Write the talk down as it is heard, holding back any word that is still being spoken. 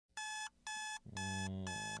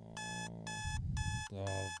Oh,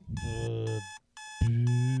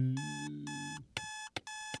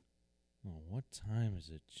 what time is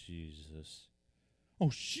it? Jesus. Oh,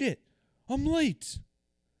 shit. I'm late.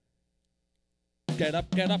 Get up,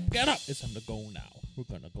 get up, get up. It's time to go now. We're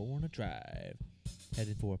gonna go on a drive.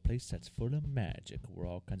 Heading for a place that's full of magic, where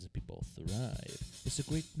all kinds of people thrive. It's a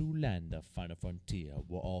great new land, a final frontier,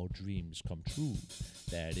 where all dreams come true.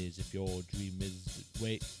 That is, if your dream is...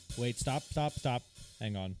 Wait, stop.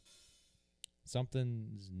 Hang on.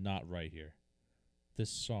 Something's not right here. This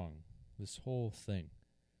song, this whole thing,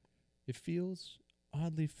 it feels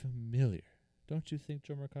oddly familiar. Don't you think,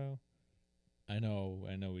 drummer Kyle? I know,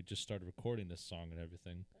 we just started recording this song and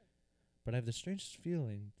everything, but I have the strangest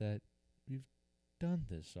feeling that we've done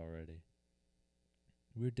this already.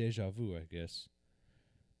 Weird deja vu, I guess.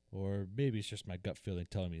 Or maybe it's just my gut feeling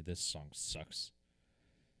telling me this song sucks.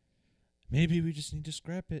 Maybe we just need to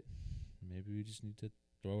scrap it. Maybe we just need to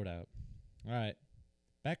throw it out. Alright,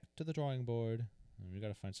 back to the drawing board. And we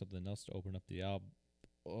gotta find something else to open up the album.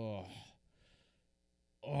 Oh,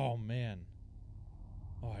 man.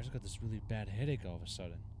 Oh, I just got this really bad headache all of a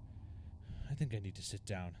sudden. I think I need to sit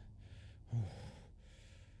down.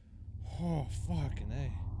 Oh, fucking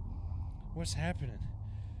A. What's happening?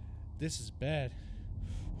 This is bad.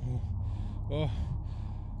 Oh.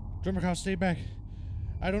 Drummer Kyle, stay back.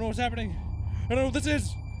 I don't know what's happening. I don't know what this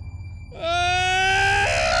is.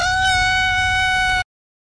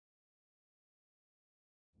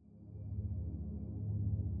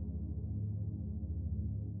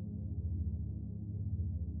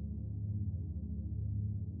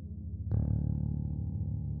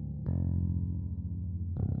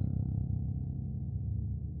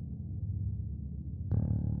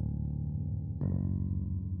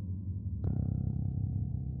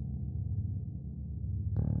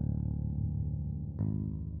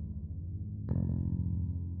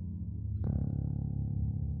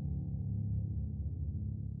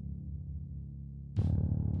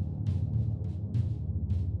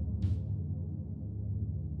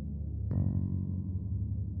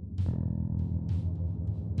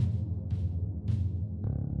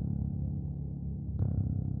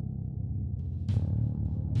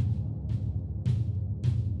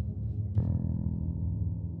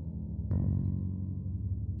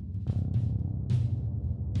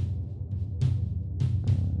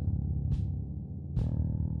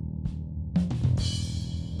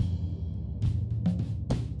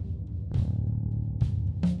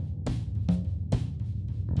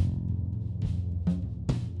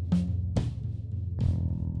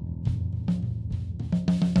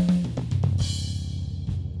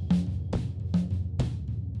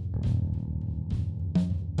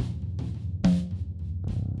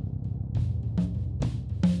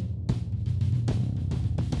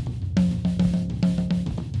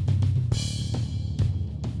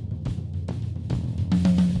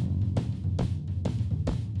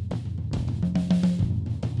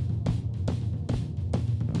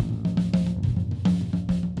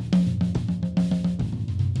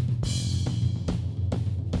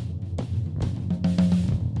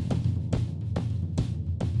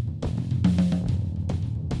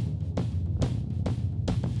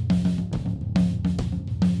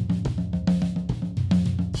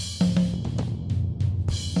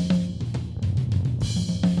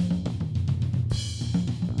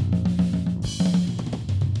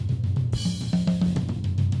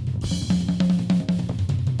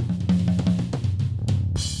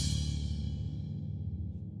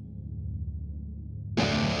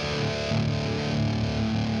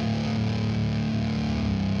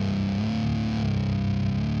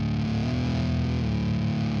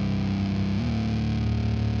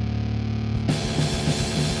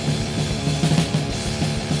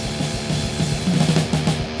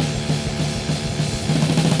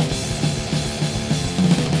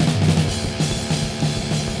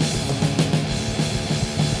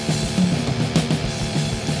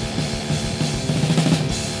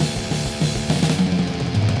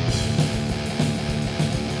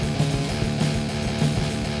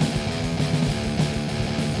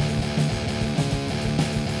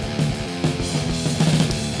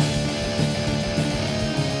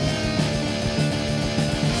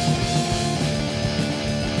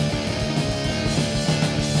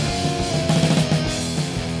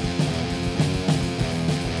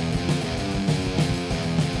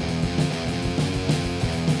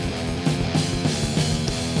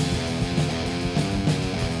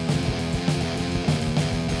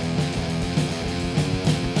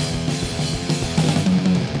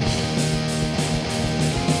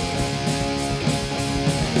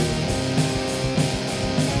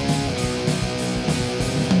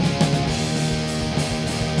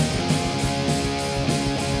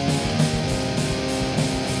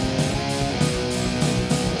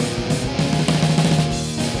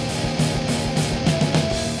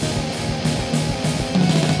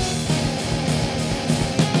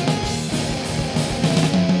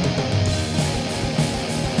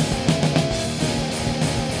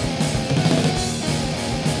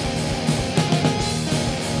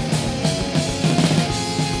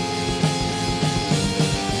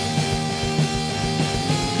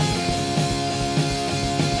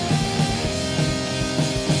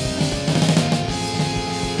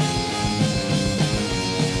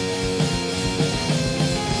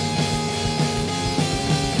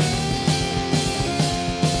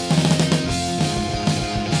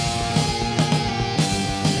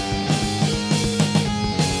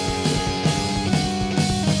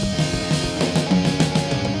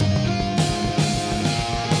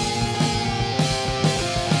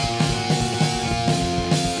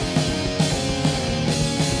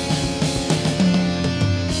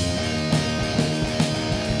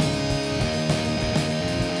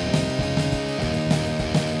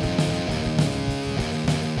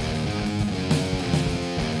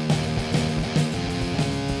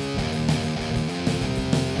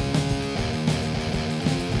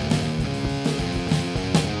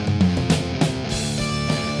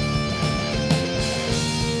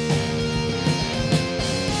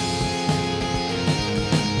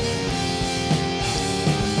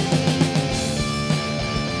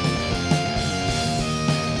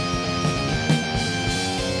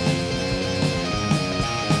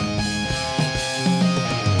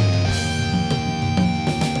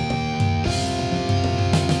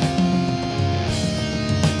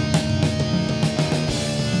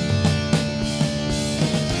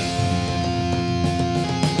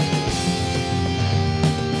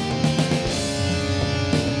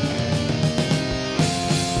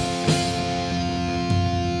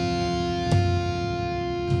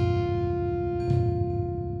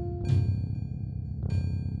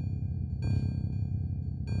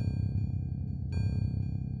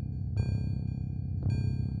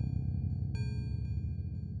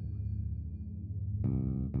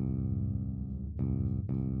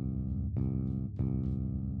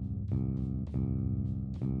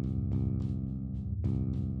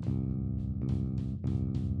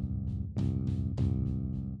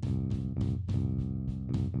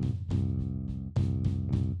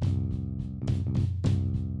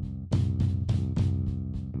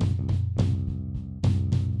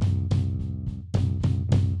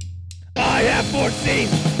 have foreseen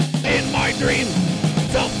in my dream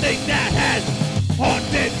something that has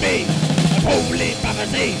haunted me. A holy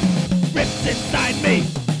prophecy rips inside me.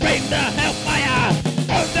 Bring the hellfire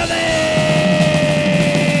under thee.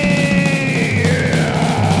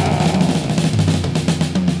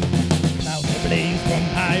 Mountain blaze from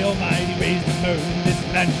high, almighty rays to burn. This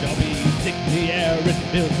land shall be sick the air and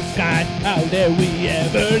fill the sky. How dare we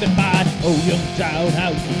ever defy? Oh, young child,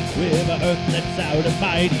 how ye quiver, earth lets out a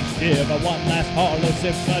mighty shiver. One last hollow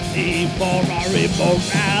symphony for our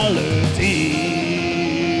immortality.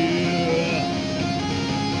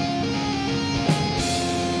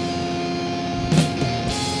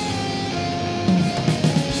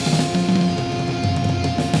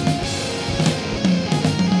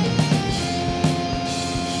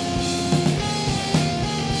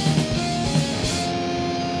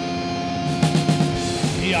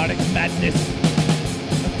 Chaotic madness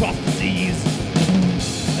across the seas,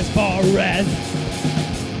 as far as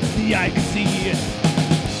the eye can see.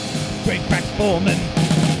 Great cracks forming,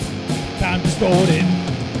 time distorted,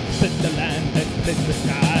 split the land and split the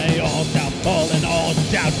sky. All shall fall and all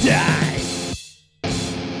shall die.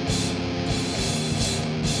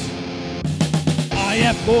 I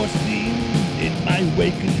have foreseen in my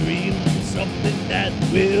waking dream something that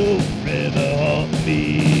will forever haunt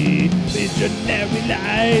me. Visionary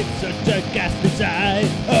light, such a ghastly sight,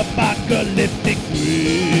 apocalyptic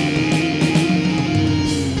dream.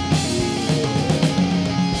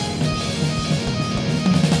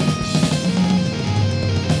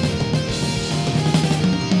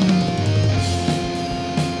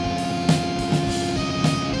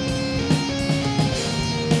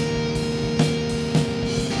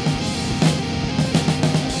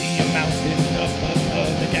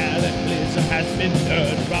 Has been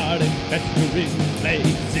heard rotting, festering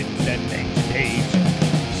plagues since an ancient age.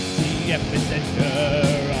 The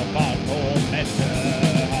epicenter of our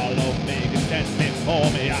tormentor, hollow figure stands before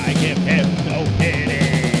me. I give him no pity.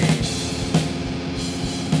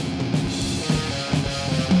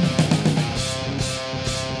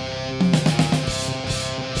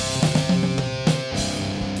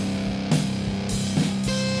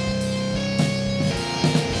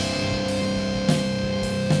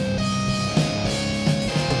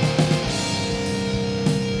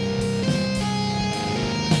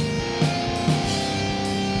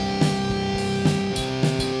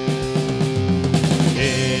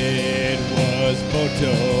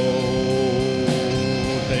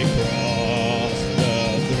 They crossed the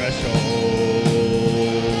threshold,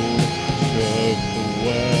 shook the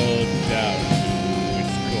world down to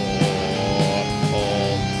its core,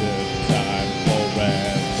 halted time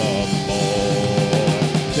forevermore,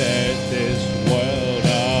 set this world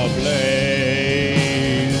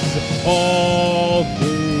ablaze, all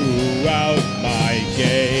throughout my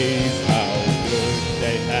gaze. How could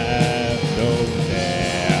they have known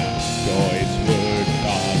their choice would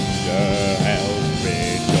conquer hell's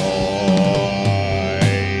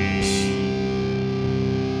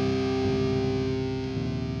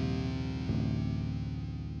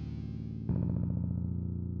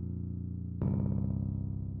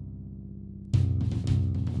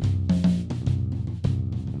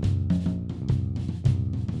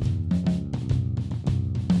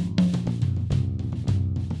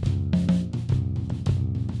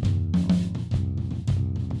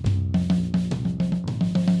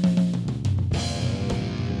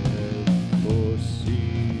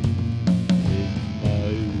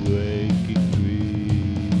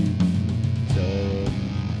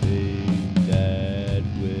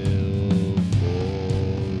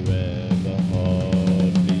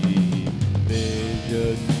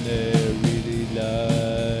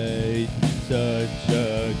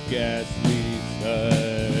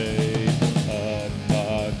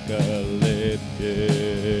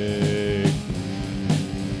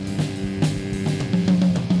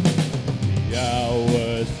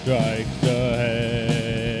strikes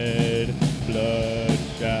ahead, blood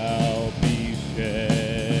shall be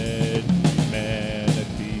shed,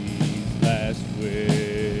 humanity's last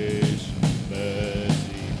wish,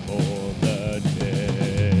 mercy for the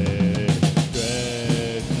dead,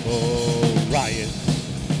 dreadful riots,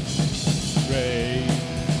 rage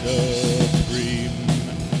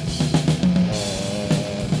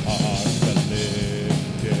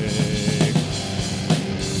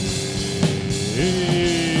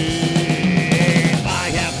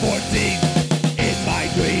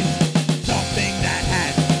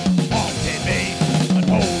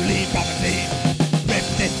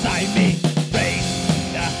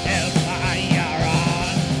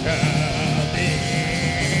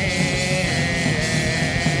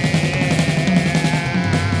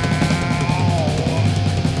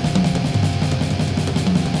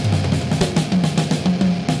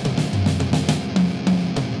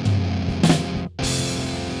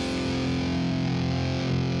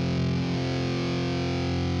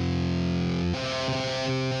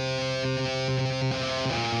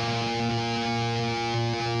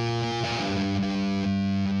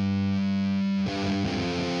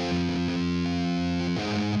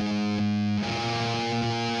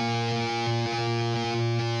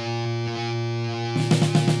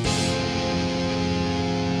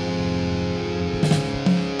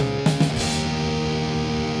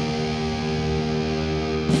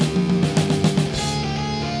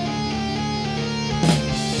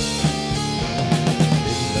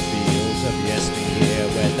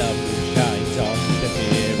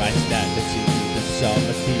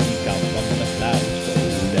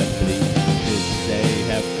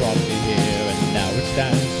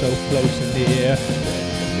close and near. When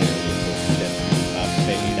the million footsteps are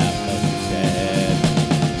fade out of his head.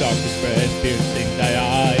 Darkness spread, piercing thy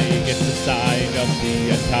eye. It's the sign of the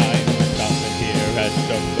end time. Something here has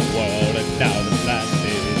struck the world, and now the land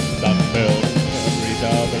is unfurled. Memories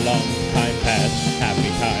of a long time past,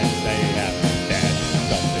 happy times they have dashed.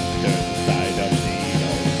 Something stirs inside of me,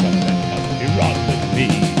 oh, something must be wrong with me.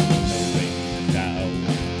 No rain now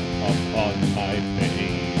upon my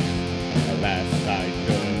face. Alas, I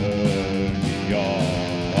journey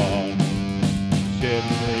on,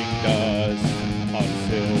 shimmering dust on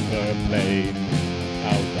silver plain,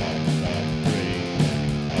 out of the brink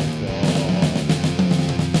of dawn.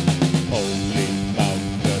 Holy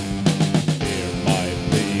mountain, hear my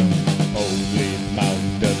plea. Holy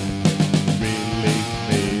mountain, release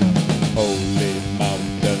me. Holy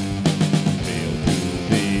mountain, kneel to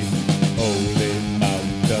thee. Holy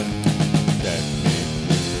mountain, set me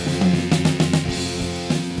free.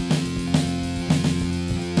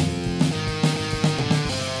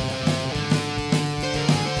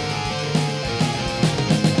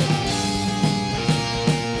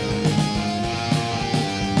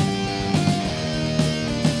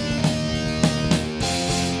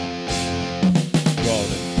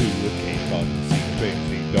 Crawling through a cave unseen,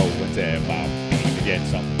 strangely no one's ever been, and yet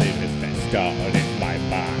something has festered in my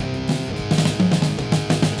mind.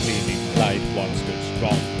 The gleaming light once stood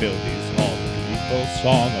strong, built his home to equal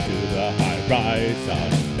song unto the high rise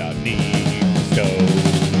underneath the stone.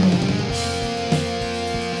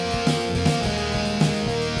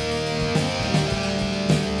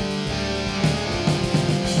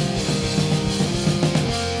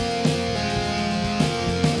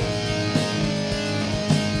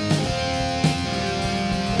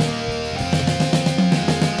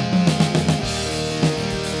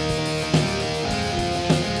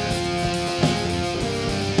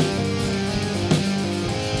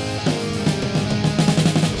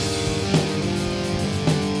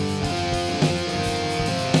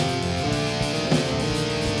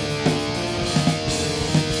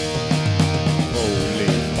 Holy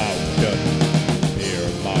mountain, hear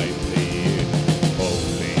my plea.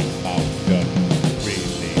 Holy mountain,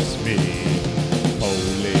 release me.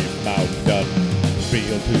 Holy mountain,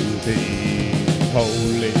 reel to thee.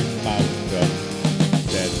 Holy mountain,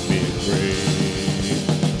 set me free.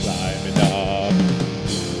 Climbing up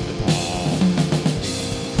to the top,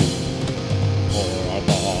 for our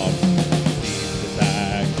boss seems to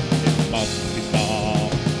sag. It must be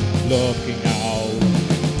stopped. Looking out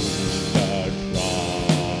the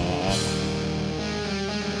drop.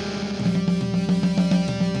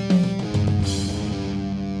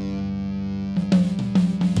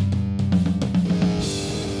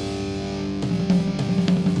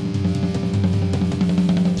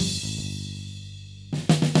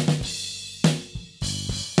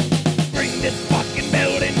 Bring this fucking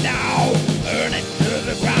building down, burn it to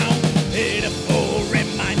the ground. Pitiful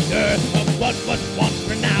reminder of what was once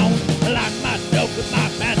renowned. Like myself with my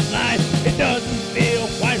past life, it doesn't feel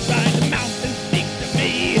quite right. The mountain speaks to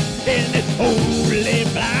me in its holy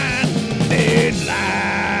blinding light.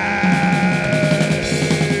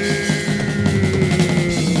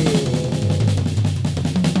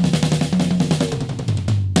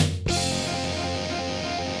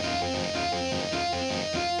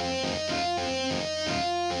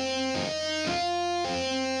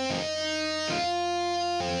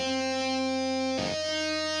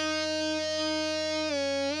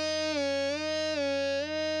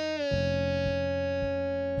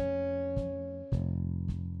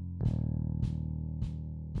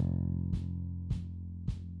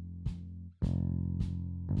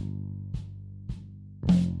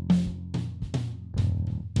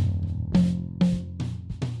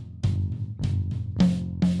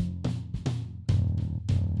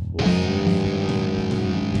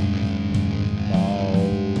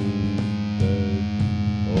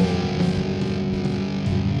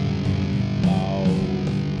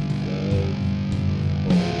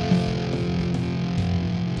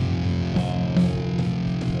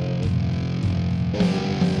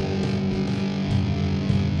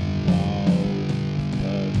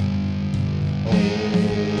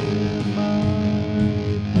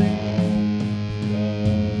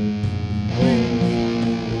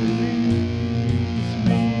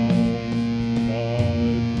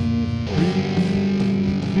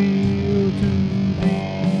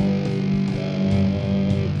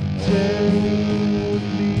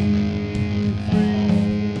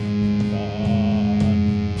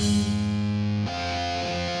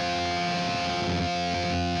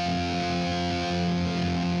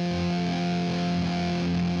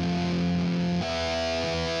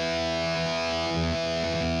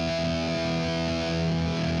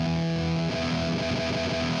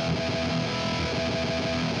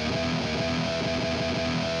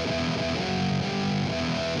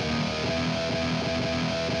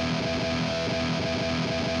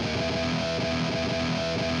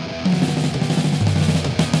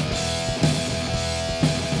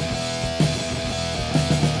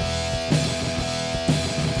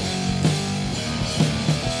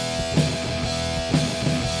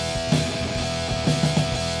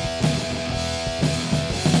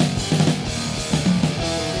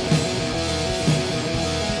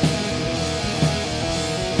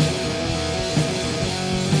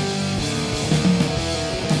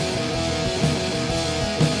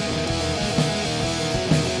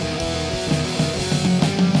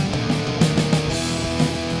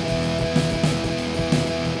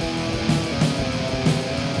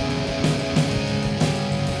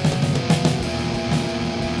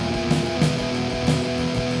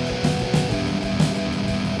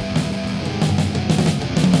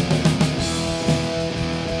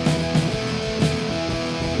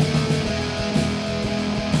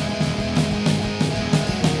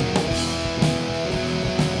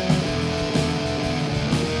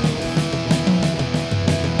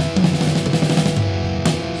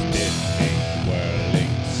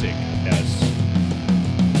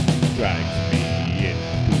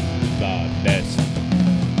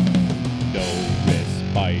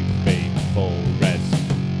 peaceful rest.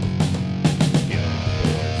 Guilt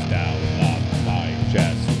pours down on my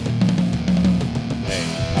chest.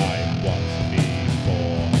 Pain I once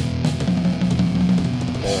before,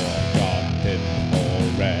 forgotten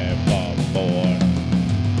forevermore.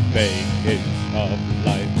 Vacants of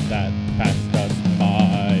life that passed us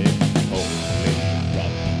by, only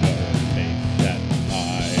from her face and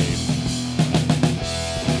time.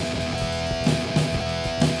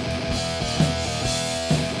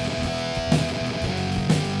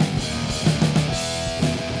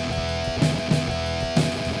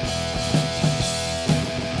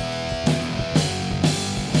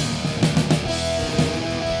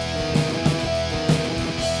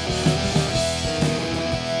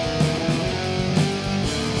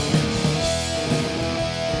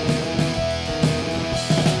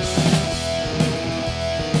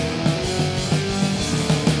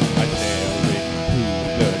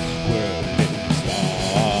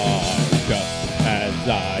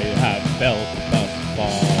 I have felt thus far.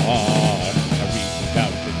 I reach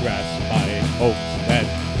out to grasp my hopes and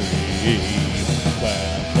dreams, when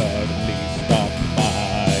I'm suddenly stopped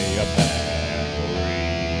by a memory.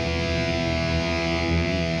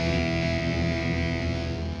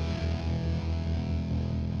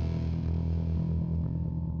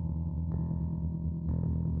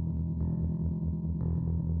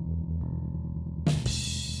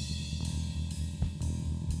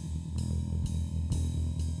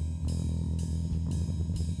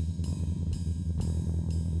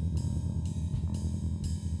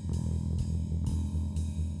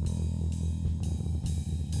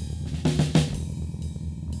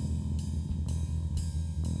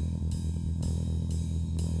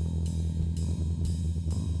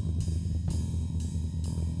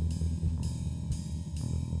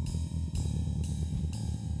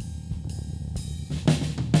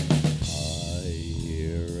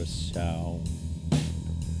 Sound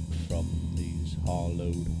from these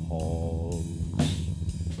hollowed halls,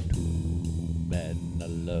 two men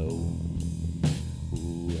alone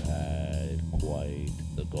who had quite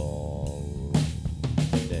the gall.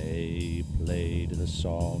 They played the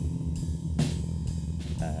song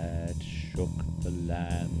that shook the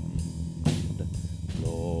land,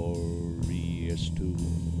 glorious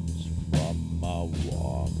tunes from a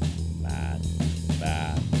one-man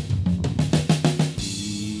band.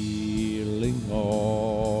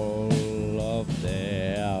 All of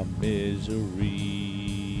their misery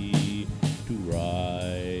to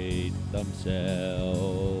write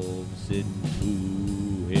themselves into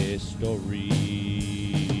history.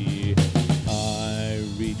 I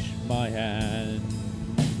reached my hand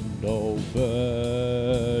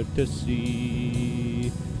over to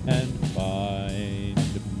see and find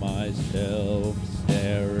myself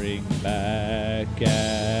staring back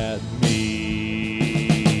at me.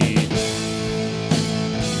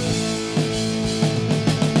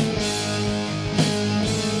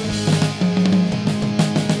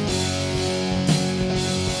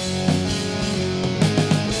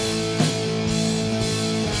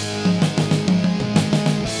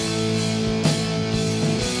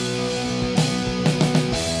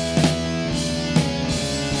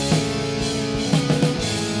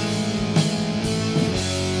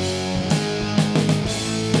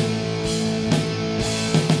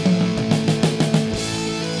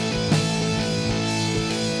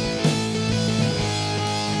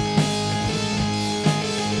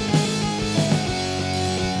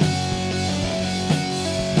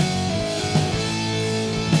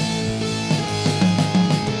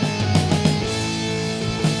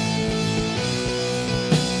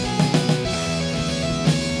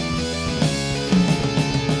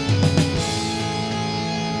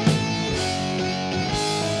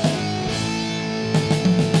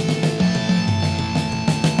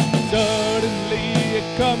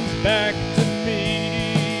 Comes back to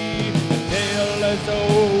me, a tale as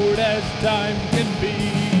old as time can be,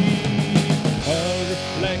 a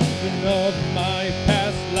reflection of my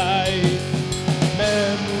past life,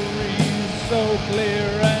 memories so clear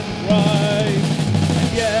and bright,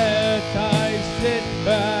 and yet I sit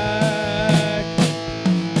back,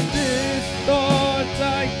 these thoughts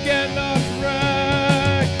I cannot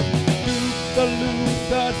rack, Doop the Loop,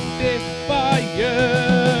 the defier.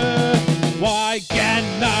 Why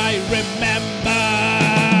can't I remember?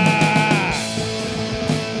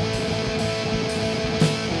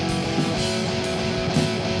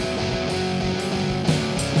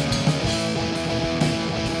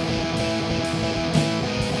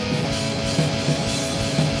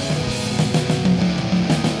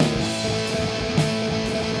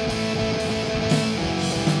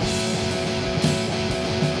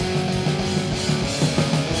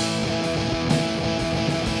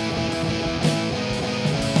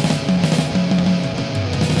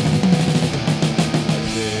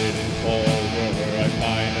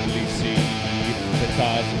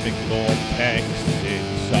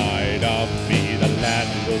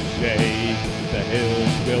 will shake, the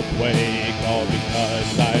hills will quake, all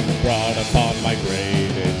because I've brought upon my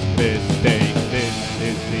greatest mistake. This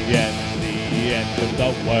is the end of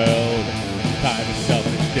the world. Time itself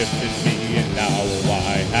has shifted me, and now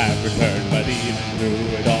I have returned. But even through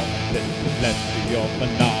it all, this celestial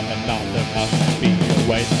phenomenon, there must be a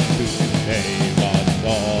way to save us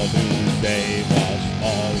all, to save us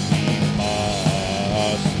all. We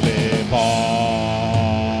must live on.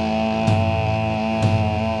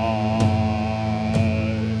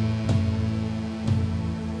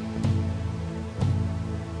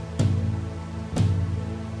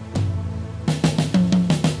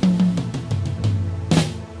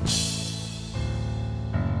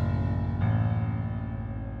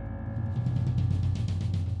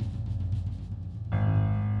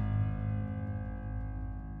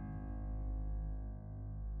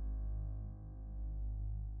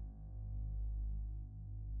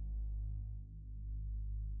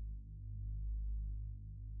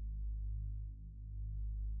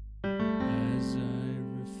 As I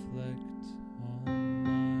reflect on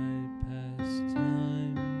my past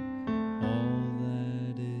time, all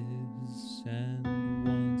that is and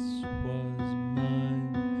once was mine,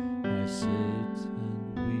 I sit and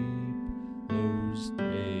weep, those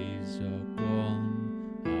days are gone.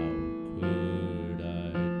 How could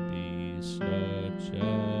I be such a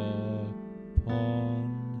pawn,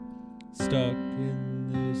 stuck in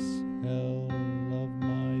this hell of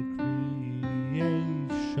my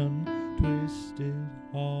creation? Twisted,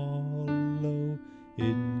 hollow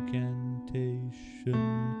incantation.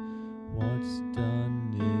 What's done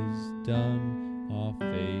is done, our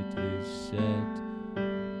fate is set.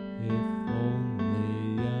 If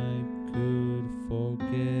only I could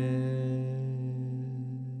forget.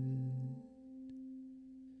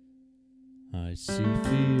 I see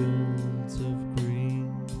fields of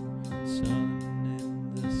green, sun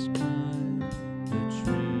in the sky, the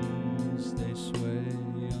trees they sway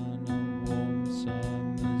on a warm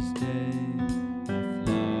summer's day. A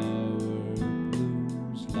flower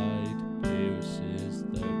blooms, light pierces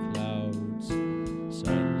the clouds,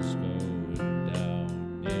 sun's going down,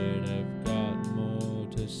 yet I've got more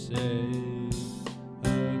to say. A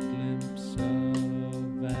glimpse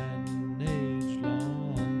of an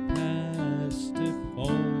age-long past, if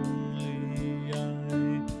only I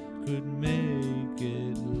could make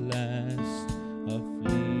it last. A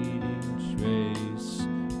fleeting trace,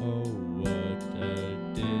 oh what a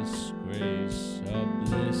disgrace, a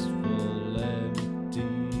blissful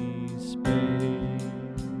empty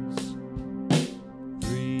space.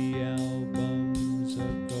 3 albums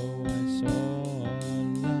ago I saw a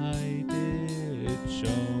light, it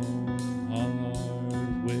shone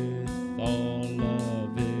hard with all of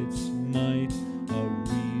its might, a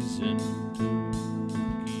reason to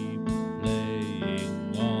keep playing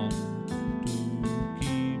on, to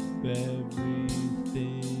keep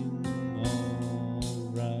everything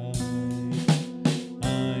alright. I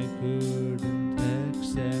couldn't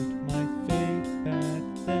accept my fate back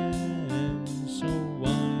then, so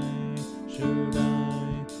why should I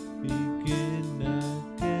begin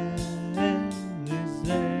again? Is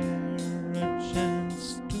there a chance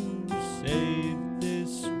to save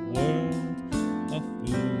this world? A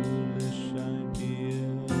foolish idea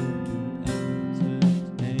to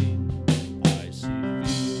entertain. I see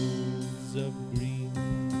fields of green,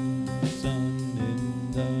 sun in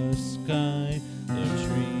the sky, the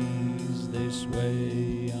trees they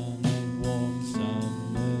sway on a warm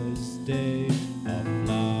summer's day. A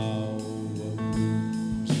flower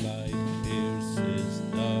blooms, light pierces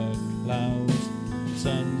the clouds,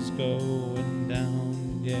 sun's going down,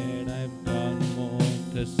 yet I've got more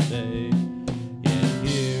to say. Yet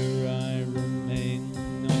here I remain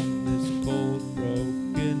on this cold,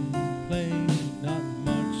 broken plain, not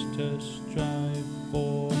much to strive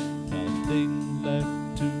for, nothing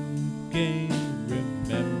left to gain.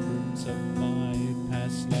 Remembrance of my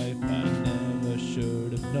past life I never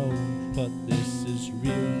should have known, but this is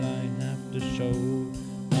real, I have to show.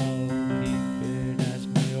 I'll keep it as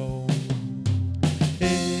my own.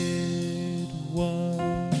 It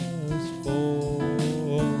was foretold,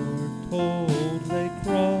 they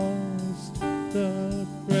crossed the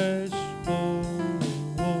threshold,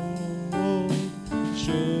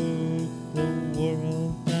 shook the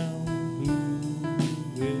world down to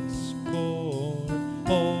its core,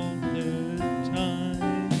 altered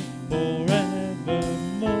time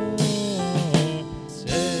forevermore.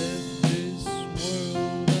 Said this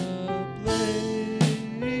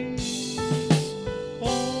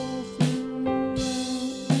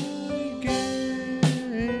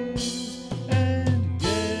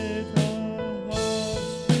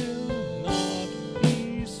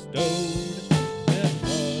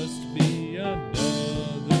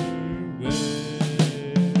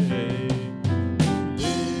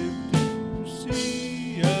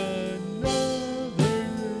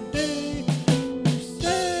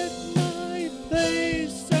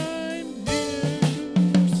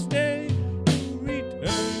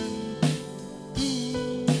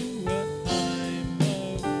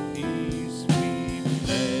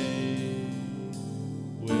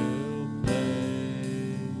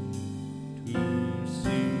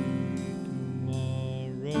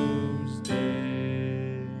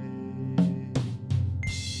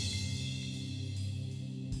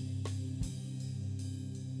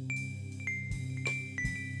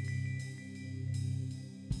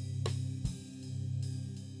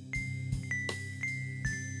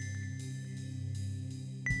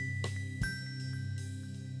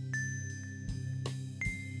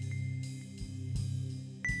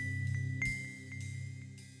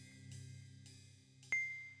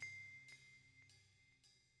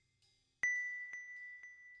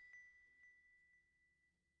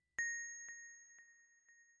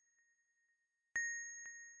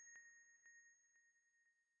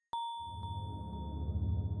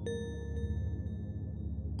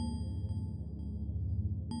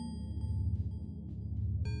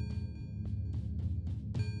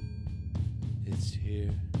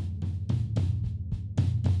here.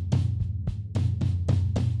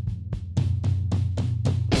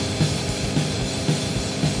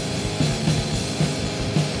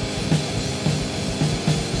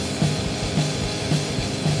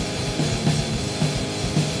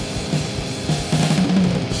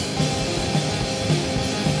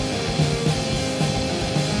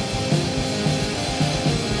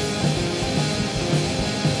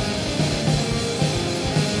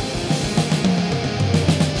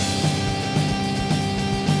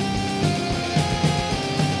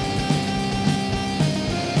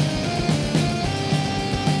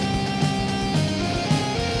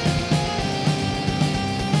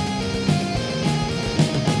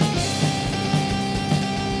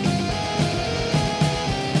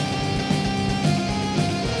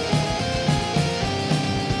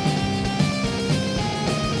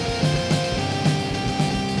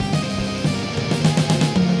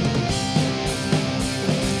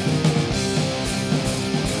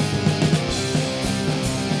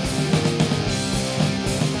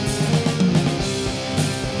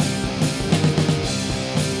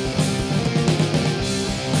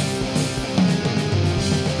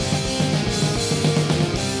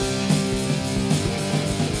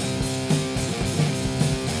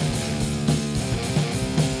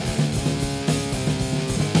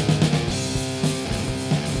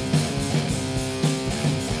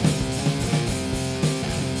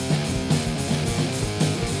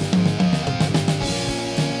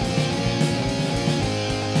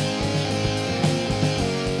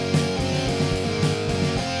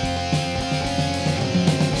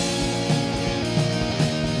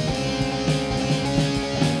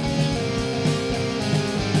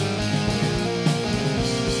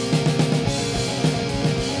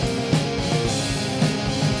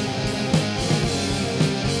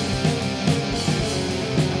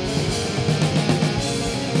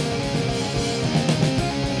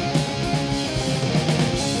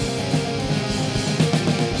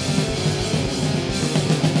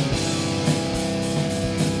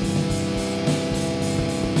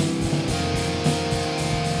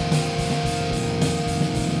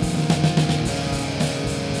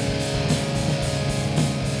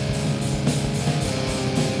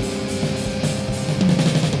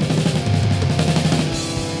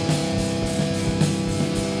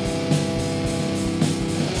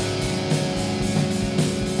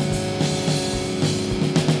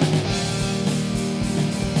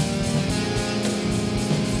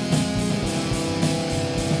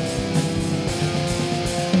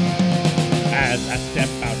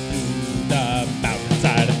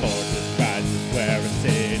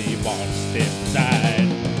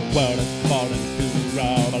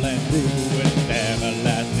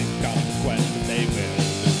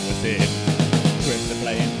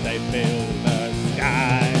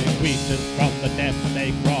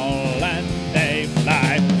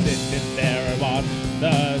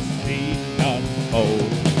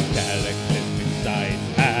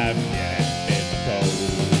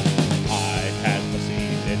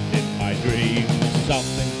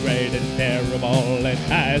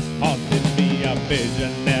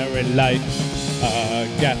 Light, a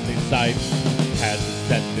ghastly sight has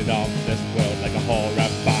descended on this world like a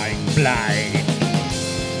horrifying blight.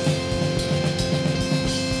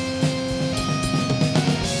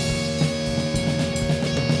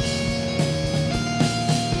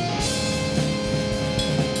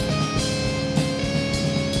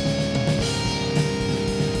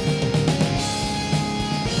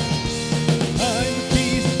 Time of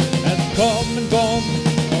peace has come and gone,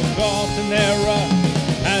 forgotten era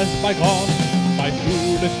has bygone, my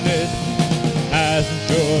foolishness has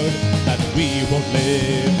ensured that we won't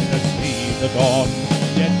live to see the dawn.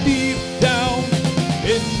 Yet deep down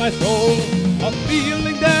in my soul, a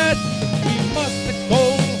feeling that we must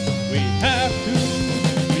extol. We have to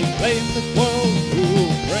reclaim this world to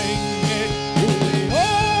bring it truly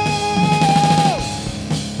home.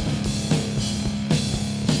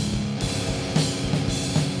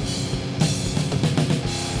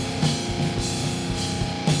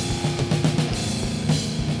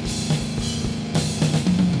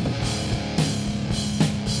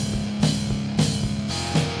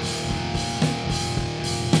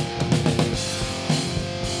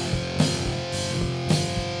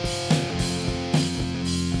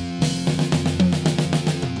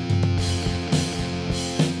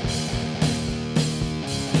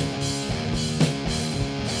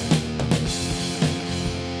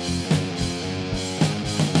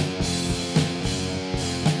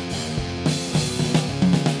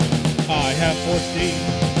 have foreseen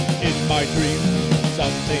in my dreams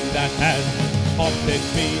something that has haunted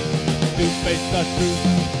me to face the truth.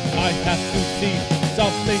 I have to see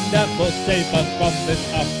something that will save us from this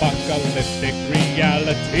apocalyptic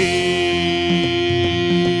reality.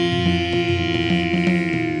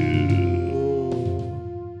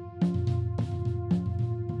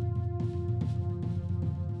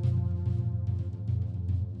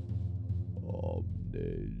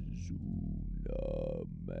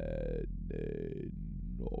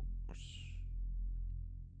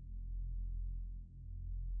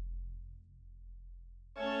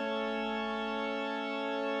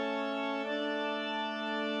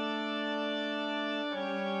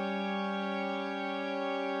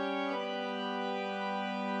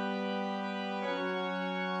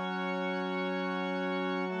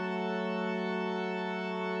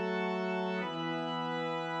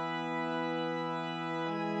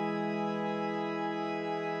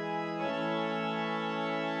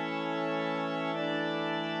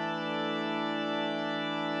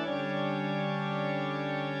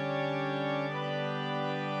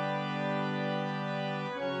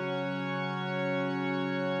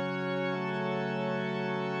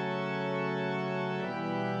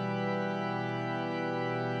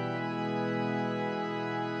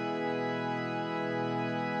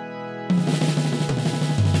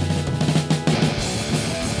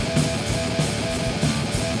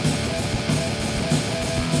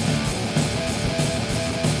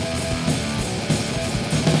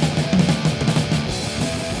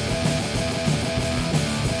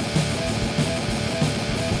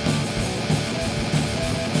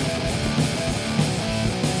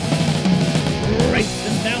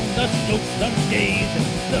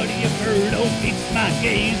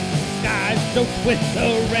 With the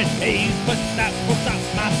red haze, but that will stop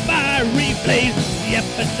my fiery blaze. The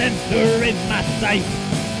epicenter in my sight.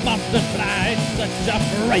 Monsters fly, such a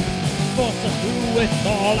fright. Force us through with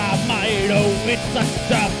all our might. Oh, it's such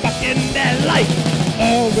a fucking delight.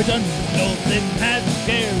 Original sin has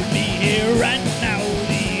scared me here, and now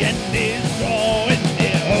the end is drawing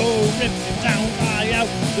near. Oh, rip the sound fly out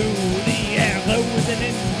through the air, closing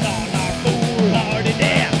in on our foolhardy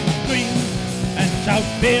dare. Scream and shout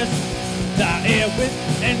fierce. The air with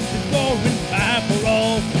engines roaring by for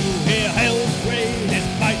all to hear hell's greatest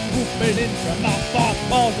might swooping in from our far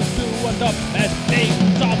balls to and up as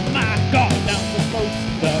names of my God. Down the slopes,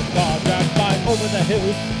 the car drives by over the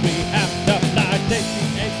hills. We have to fly, take the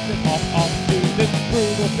exit off onto this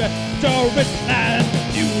brutal treacherous land.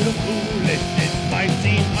 Beautiful foolish might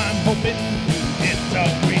seem, I'm hoping to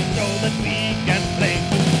disagree so that we can play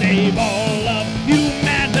to save all of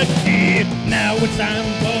humanity. Now it's time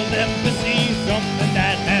for them to see something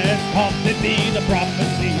that has haunted me. The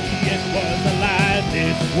prophecy, it was a lie.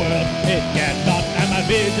 This world, it cannot. And my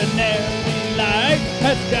visionary light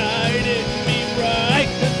has guided me right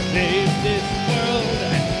to save this world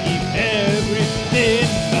and keep everything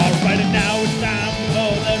alright. And now it's time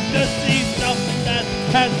for them to see something that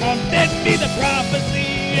has haunted me. The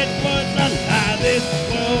prophecy, it was a lie. This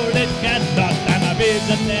world, it cannot. And my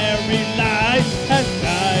visionary light has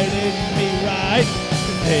guided me right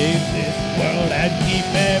to save this world and keep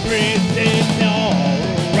everything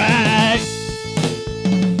alright.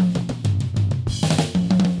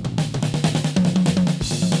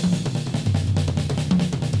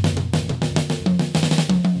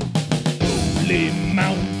 Holy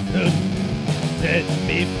mountain, set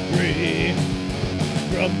me free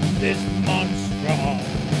from this monstrosity.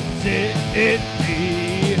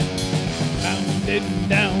 Bounding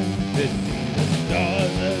down to see the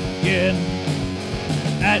stars again.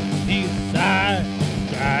 At peace I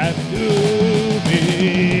strive to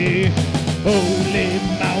be. Holy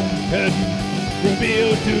mountain,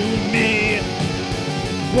 reveal to me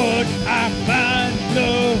what I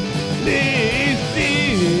finally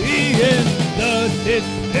see in the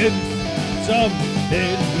distance.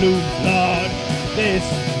 Something looms, Lord. This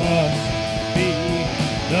must be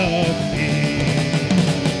the key.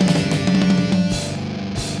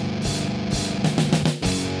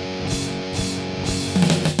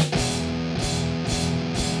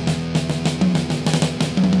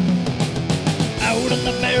 On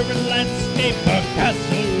the barren landscape, a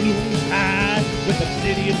castle looms high, with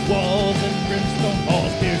obsidian walls and brimstone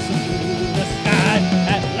halls piercing through the sky.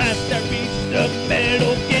 At last I reach the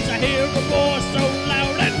metal gates. I hear a roar so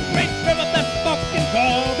loud and great from up that fucking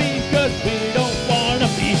car, because we don't wanna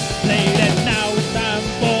be late. And now it's time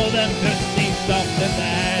for them to see something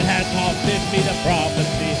that has haunted me. The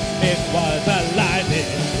prophecy, it was a lie. This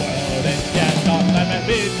world is cannot. And my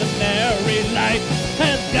visionary light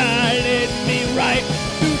has guided me right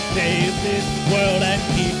to save this world and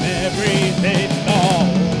keep everything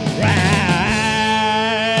alright.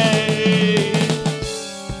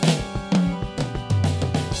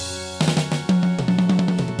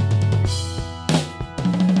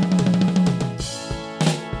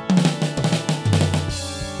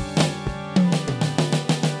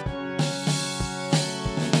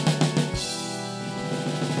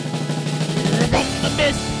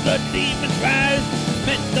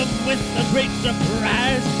 with a great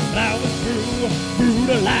surprise. I was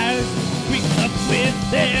brutalized, squeaked up with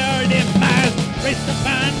their demise. Raised the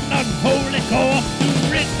fine unholy core to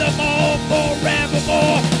rid them all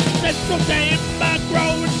forevermore. Central game, my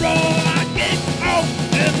growing roar. I can't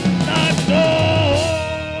open the door.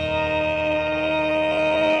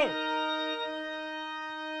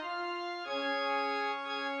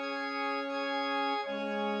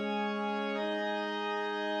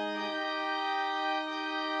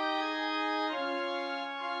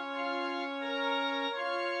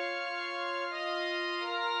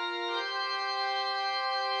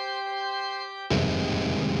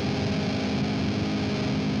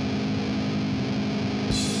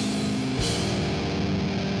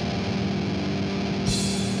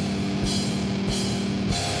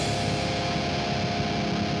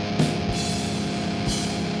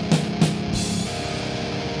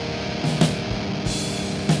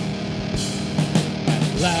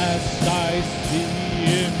 Last I see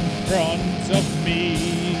in front of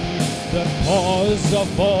me the cause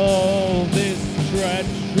of all this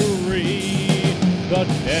treachery. The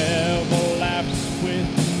devil laughs with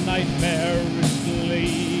nightmarishly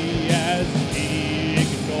as he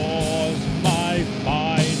ignores my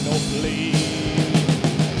final plea.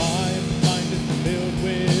 My mind is filled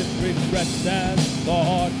with regrets and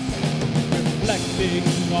thoughts, reflecting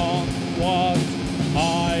on what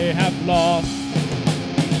I have lost.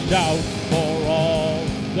 Shout for all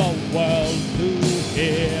the world to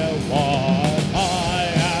hear what I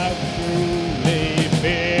have truly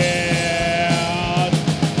feared.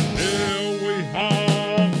 Here we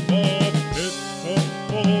have the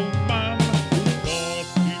pitiful man who thought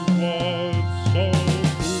he was so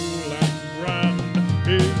cool and grand.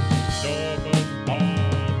 His stubborn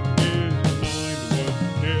heart, his mind was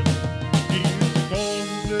dim. He's torn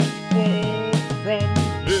this world from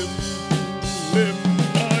limb to limb.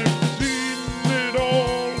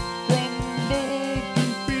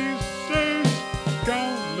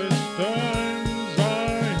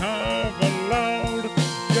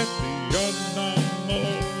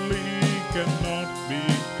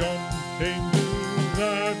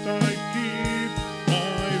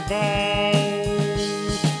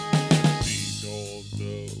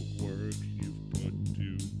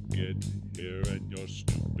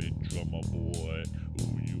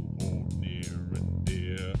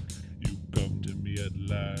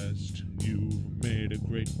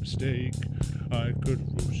 Mistake. I could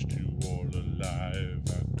roast you all alive,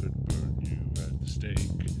 I could burn you at the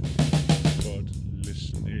stake. But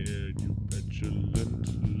listen here, you petulant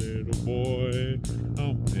little boy,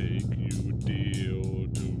 I'll make you a deal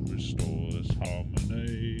to restore this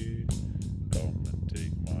harmony. Come and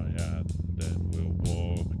take my hand and we'll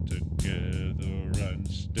walk together and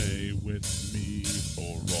stay with me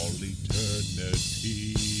for all eternity.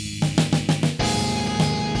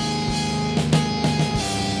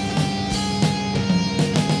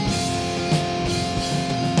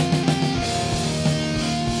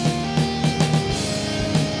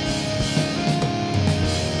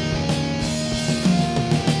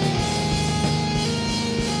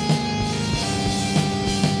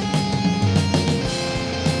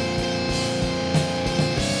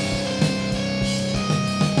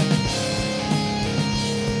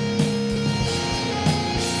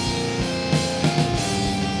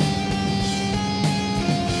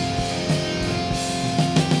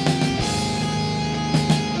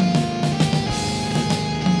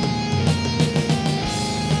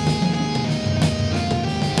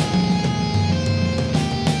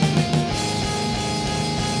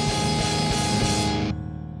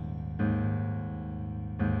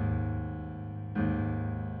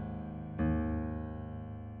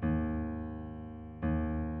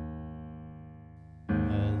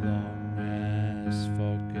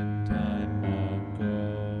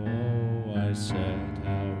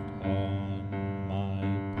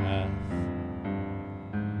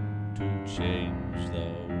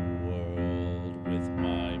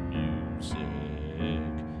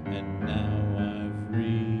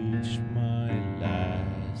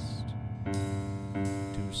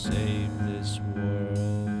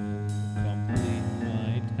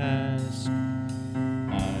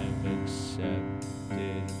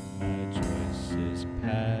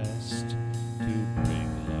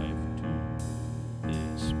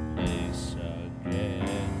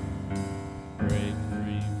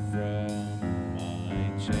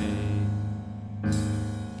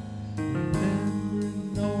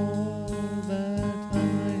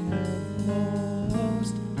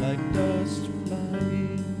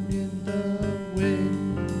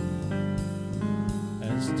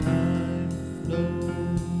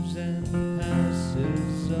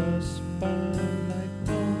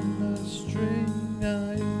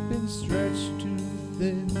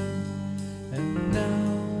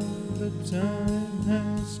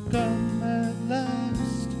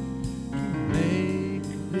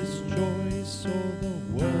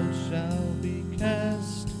 world shall be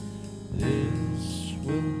cast. This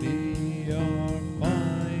will be our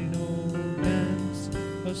final dance,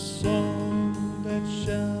 a song that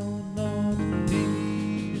shall not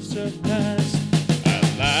be surpassed. At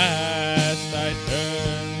last I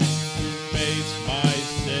turn to face my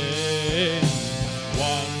sin.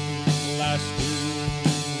 One last tune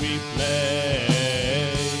we play.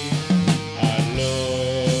 I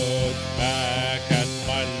look back at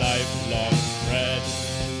my lifelong friend,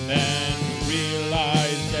 then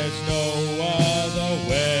realize there's no other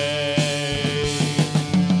way.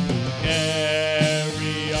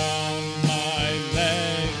 Carry on my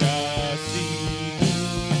legacy to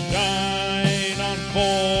shine on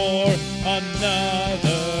for another